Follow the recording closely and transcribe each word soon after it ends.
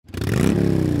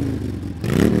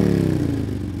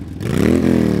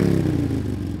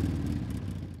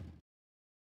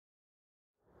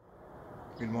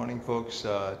Good morning, folks.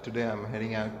 Today I'm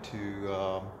heading out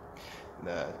to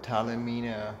the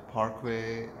Talimena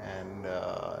Parkway and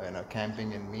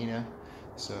camping in Mena.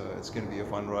 So it's going to be a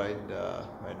fun ride.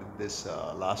 I did this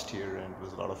last year and it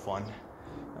was a lot of fun.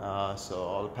 So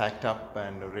all packed up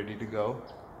and ready to go.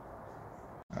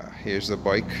 Here's the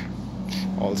bike,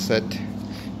 all set.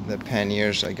 The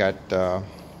panniers, I got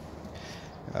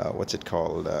what's it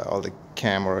called? All the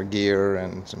camera gear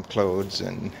and some clothes,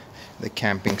 and the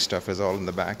camping stuff is all in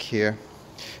the back here.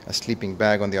 A sleeping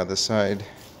bag on the other side,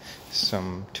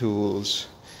 some tools,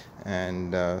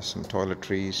 and some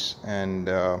toiletries, and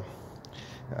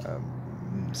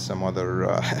some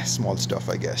other small stuff,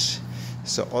 I guess.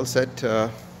 So all set to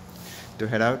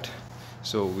head out.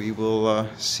 So we will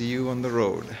see you on the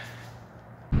road.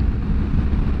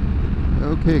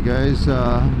 Okay, guys,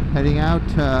 heading out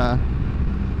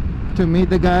to meet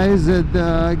the guys at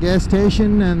the gas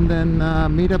station, and then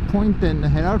meet a point and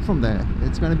head out from there.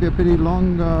 It's going to be a pretty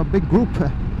long, big group.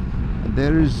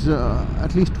 There's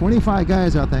at least 25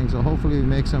 guys, I think, so hopefully we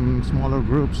make some smaller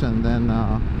groups, and then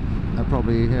I'll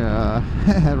probably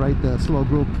write the slow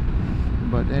group.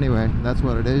 But anyway, that's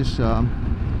what it is.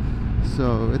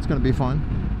 So it's going to be fun.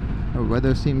 The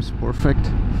weather seems perfect.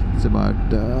 It's about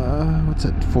what's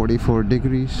it, 44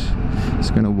 degrees. It's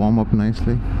going to warm up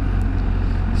nicely.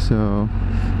 So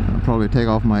I'll probably take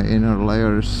off my inner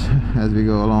layers as we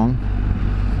go along.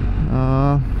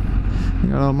 I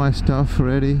got all my stuff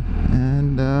ready,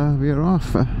 and we are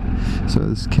off. So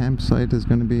this campsite is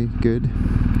going to be good.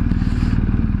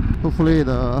 Hopefully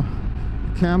the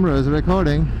camera is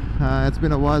recording. It's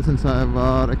been a while since I've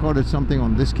recorded something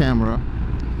on this camera.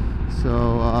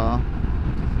 So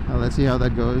let's see how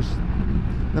that goes.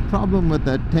 The problem with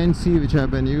that 10C which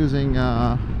I've been using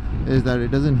is that it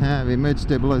doesn't have image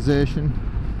stabilization,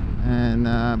 and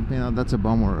you know, that's a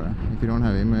bummer. If you don't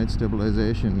have image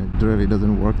stabilization, it really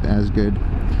doesn't work as good.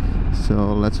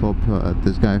 So let's hope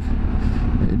this guy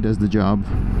does the job.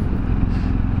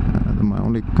 My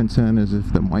only concern is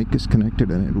if the mic is connected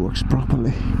and it works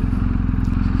properly.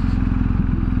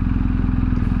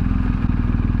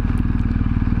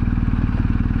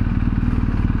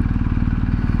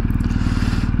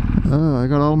 Oh, I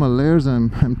got all my layers. I'm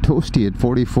toasty at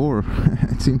 44.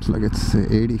 It seems like it's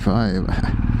 85.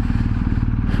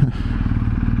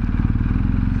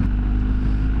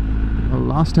 Well,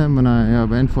 last time when I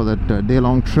went for that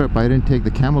day-long trip, I didn't take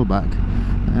the camelback,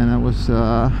 and I was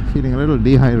feeling a little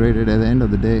dehydrated at the end of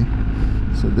the day.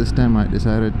 So this time I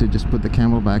decided to just put the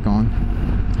camelback on.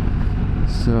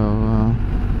 So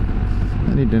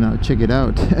I need to now check it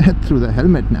out through the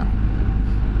helmet now.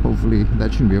 Hopefully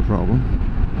that shouldn't be a problem.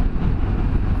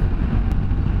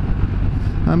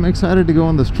 I'm excited to go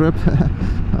on this trip.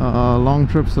 Long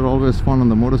trips are always fun on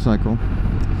the motorcycle.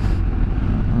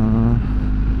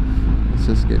 Let's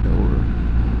just get over.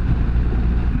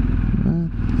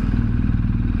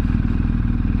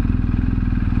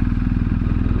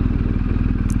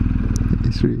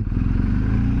 83.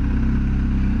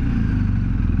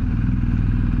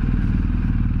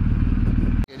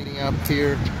 Getting up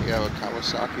here, we have a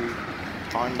Kawasaki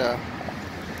Honda.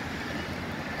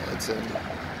 It's a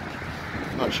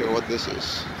not sure what this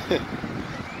is.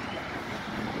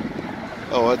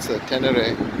 Oh, it's a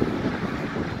Tenere,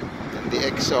 and the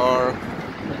XR,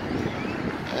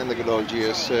 and the good old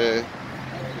GSA.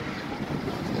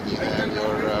 And you have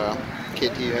your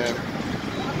KTM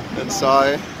and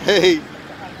Sai. Hey,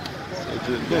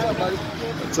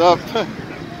 what's up?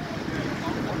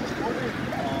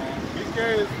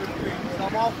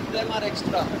 Some of them are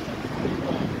extra.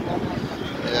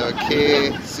 We have a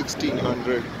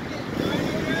K1600.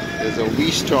 There's a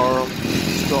V-Storm.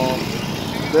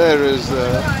 There is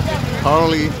a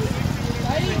Harley.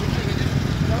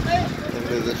 And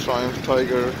there's a Triumph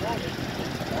Tiger.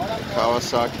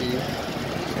 Kawasaki.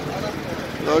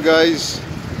 Hello, guys.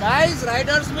 Guys,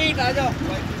 riders meet. Okay,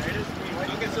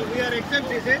 so we are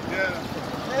exempt, is it? Yeah.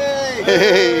 Hey!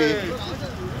 Hey!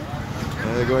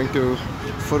 They're going to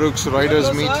Farooq's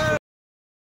Riders Meet.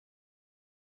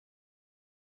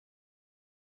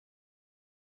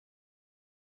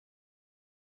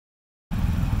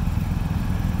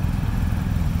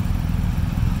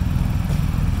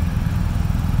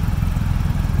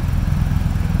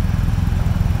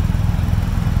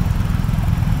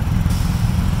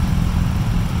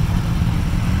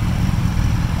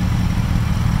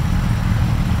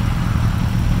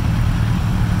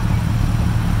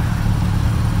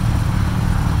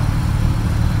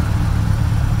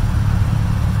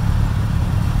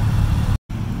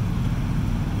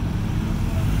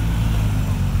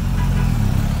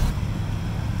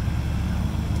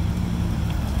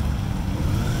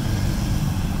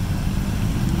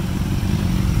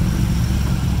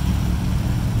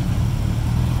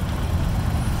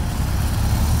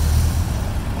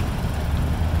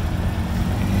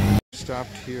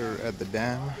 stopped here at the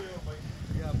dam.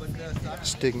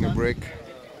 Just taking a break.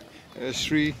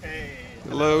 Shri,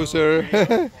 hello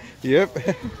sir. Yep.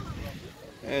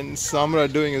 And Samra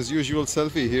doing his usual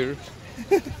selfie here.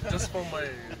 Just for my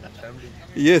family.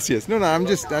 Yes, yes. No, I'm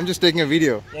just taking a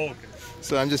video. Oh, okay.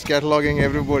 So I'm just cataloging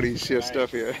everybody's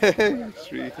stuff here.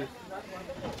 Shri.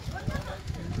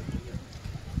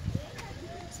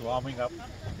 It's warming up.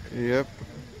 Yep.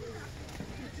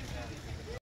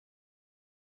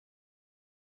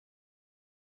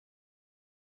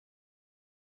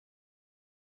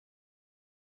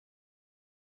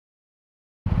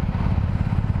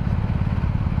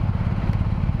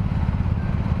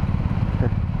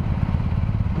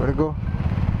 Where to go?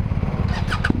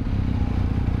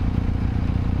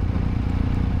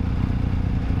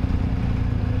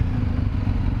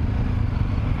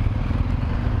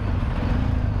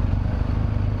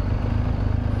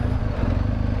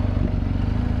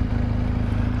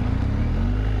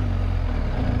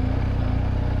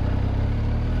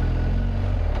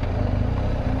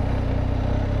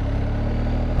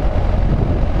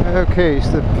 Okay, it's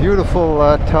the beautiful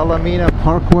Talimena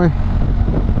Parkway.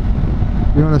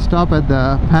 We're going to stop at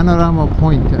the Panorama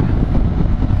Point,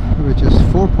 which is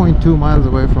 4.2 miles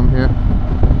away from here.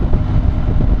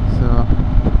 So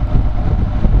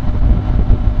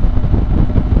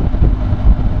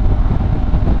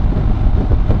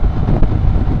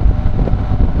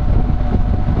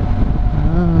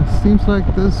seems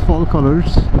like there's fall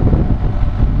colors.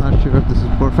 Not sure if this is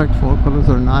perfect fall colors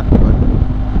or not, but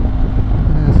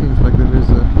it seems like there is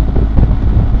a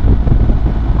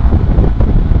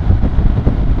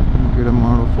good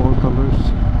amount of fall colors.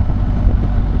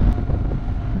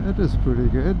 It is pretty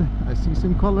good. I see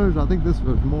some colors. I think this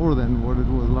was more than what it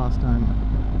was last time.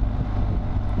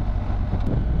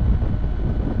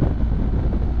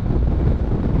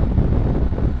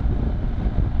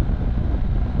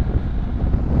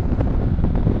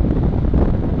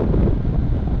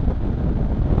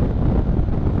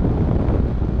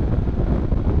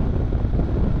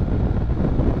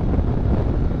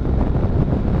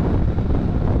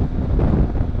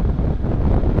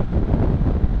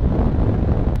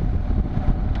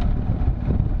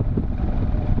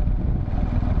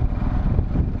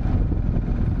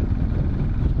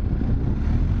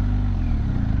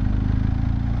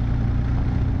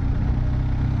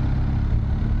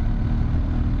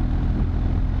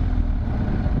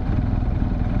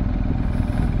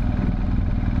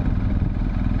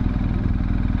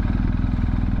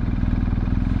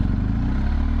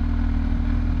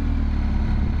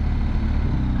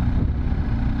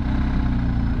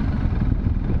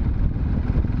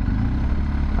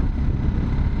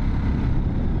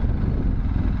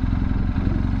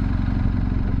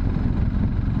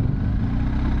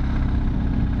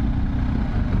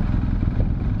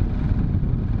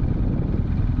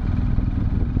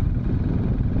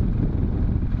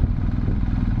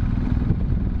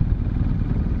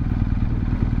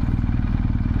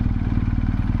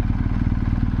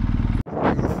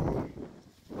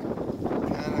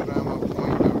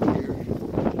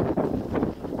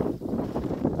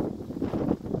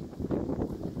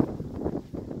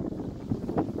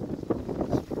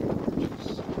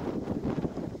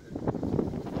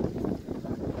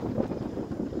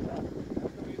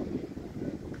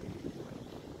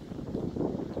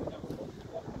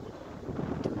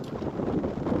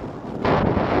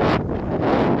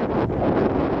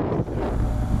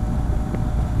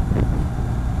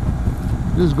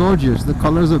 It is gorgeous. The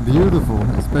colors are beautiful,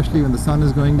 especially when the sun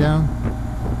is going down.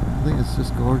 I think it's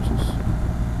just gorgeous.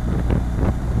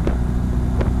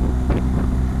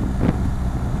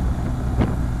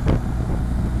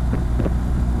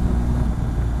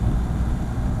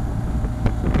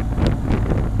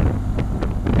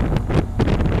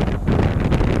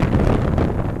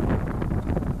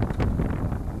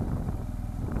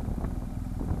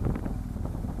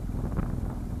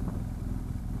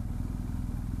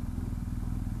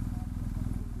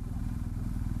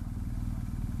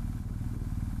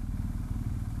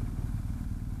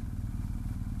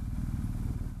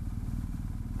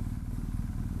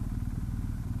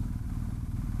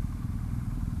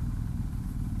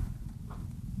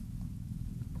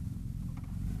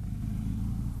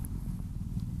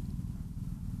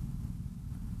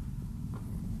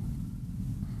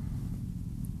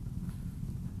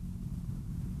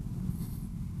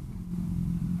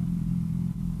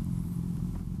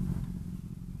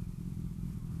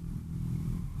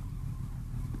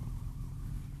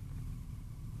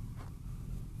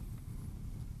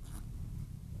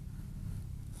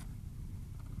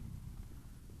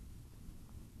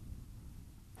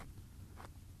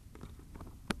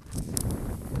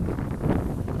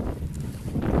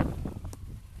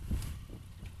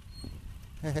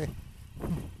 Hey.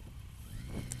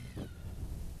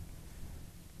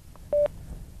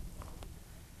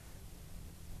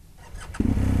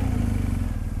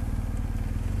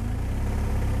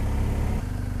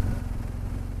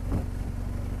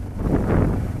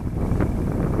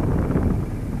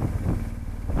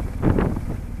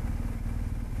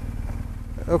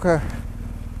 Okay.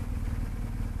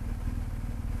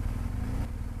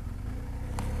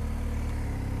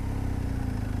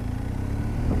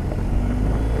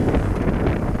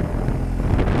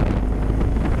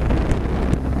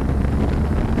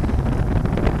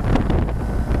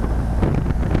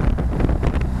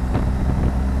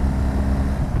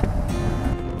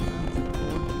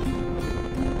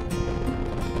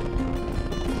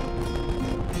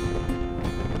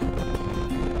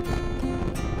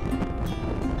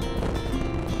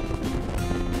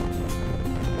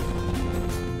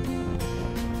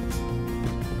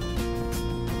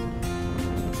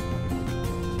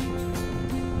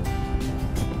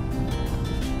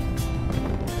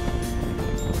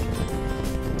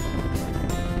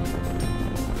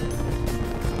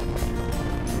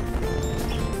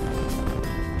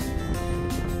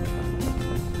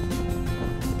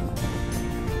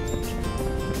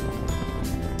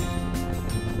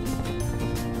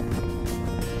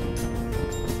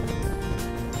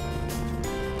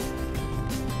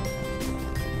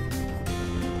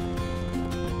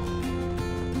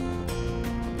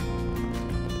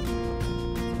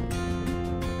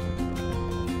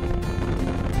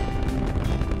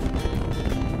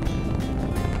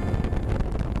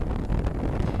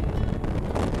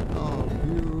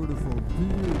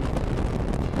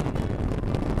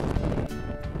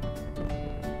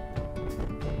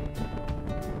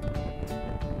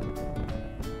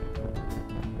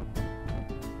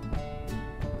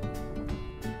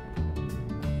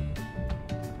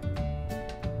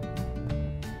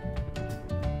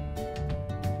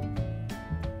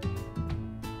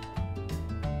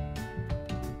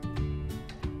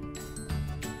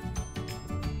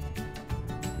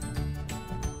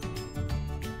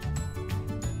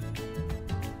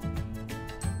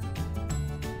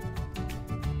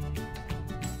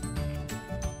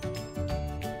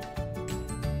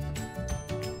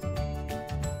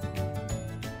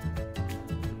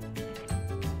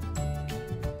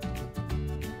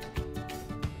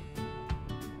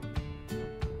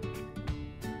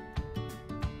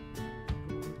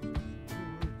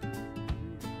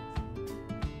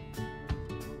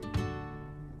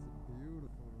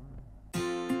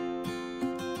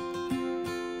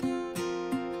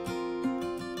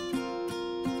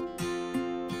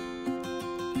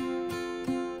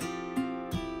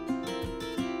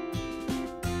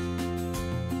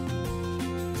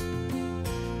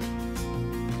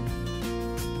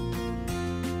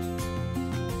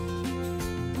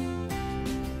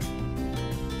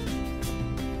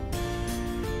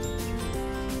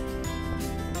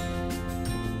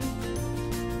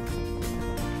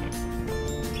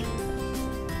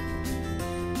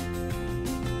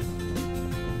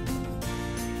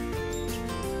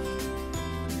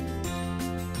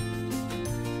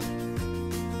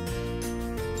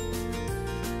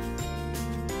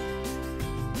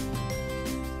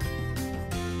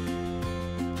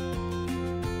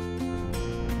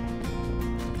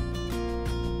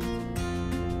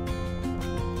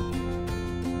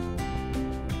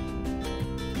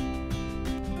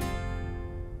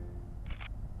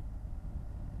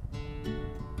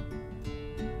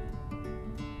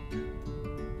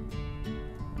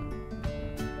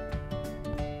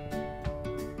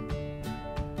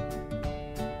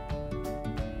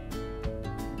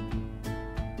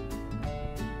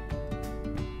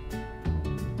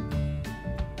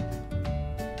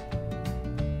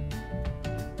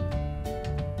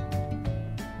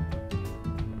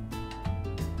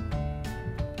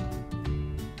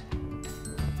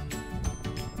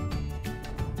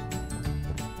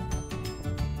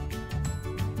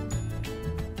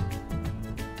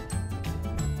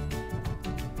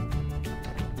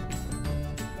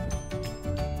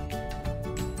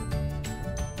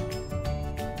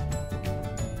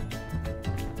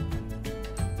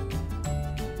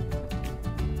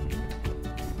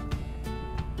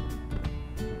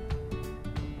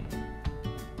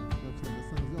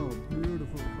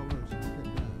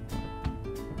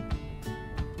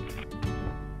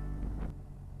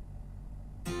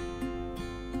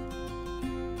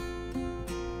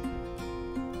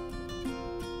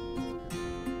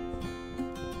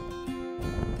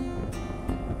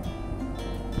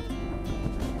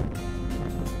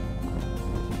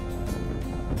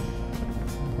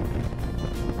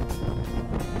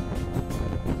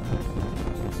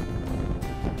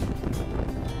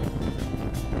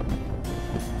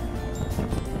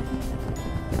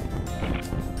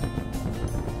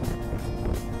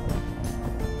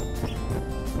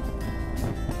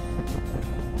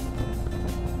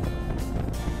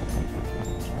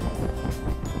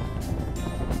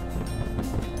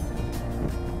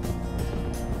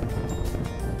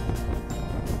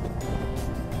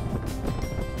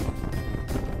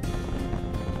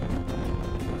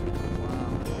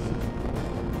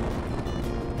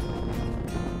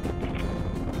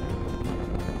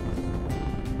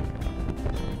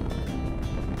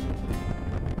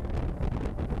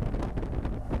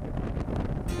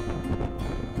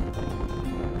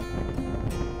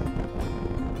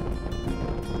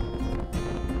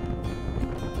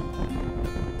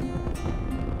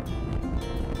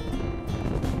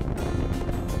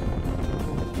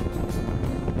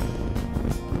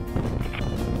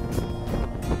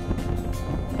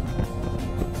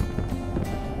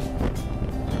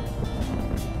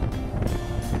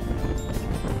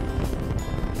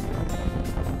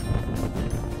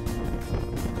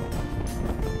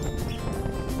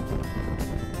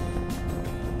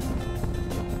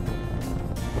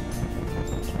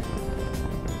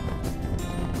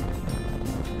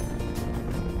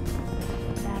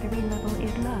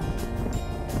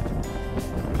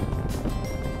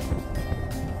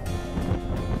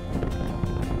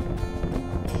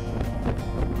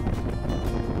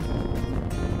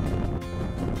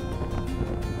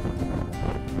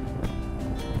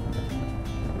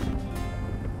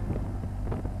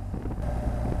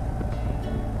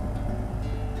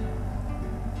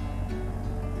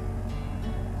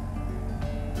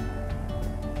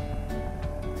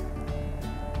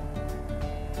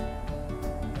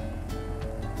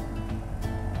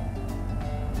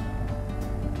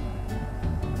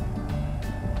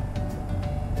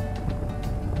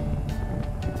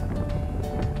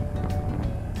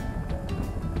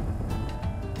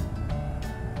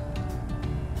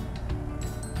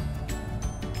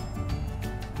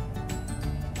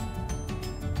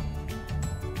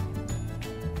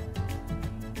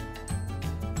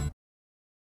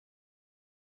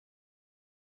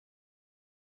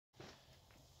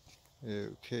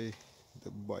 Okay, the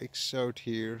bike's out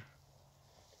here.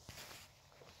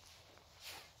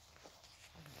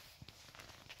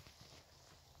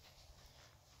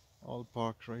 All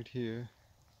parked right here.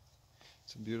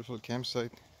 It's a beautiful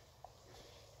campsite.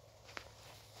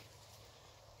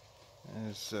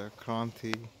 There's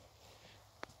Kranti.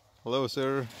 Hello,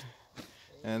 sir.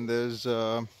 And there's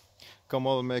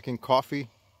Kamal making coffee.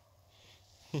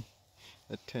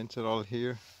 The tents are all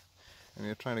here, and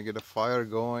we're trying to get a fire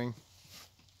going.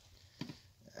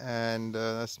 And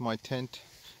that's my tent.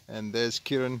 And there's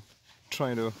Kiran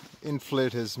trying to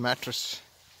inflate his mattress.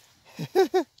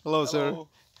 Hello, sir.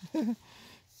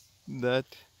 That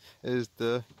is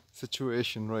the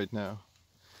situation right now,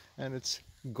 and it's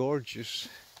gorgeous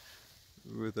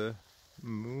with a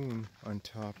moon on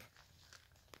top.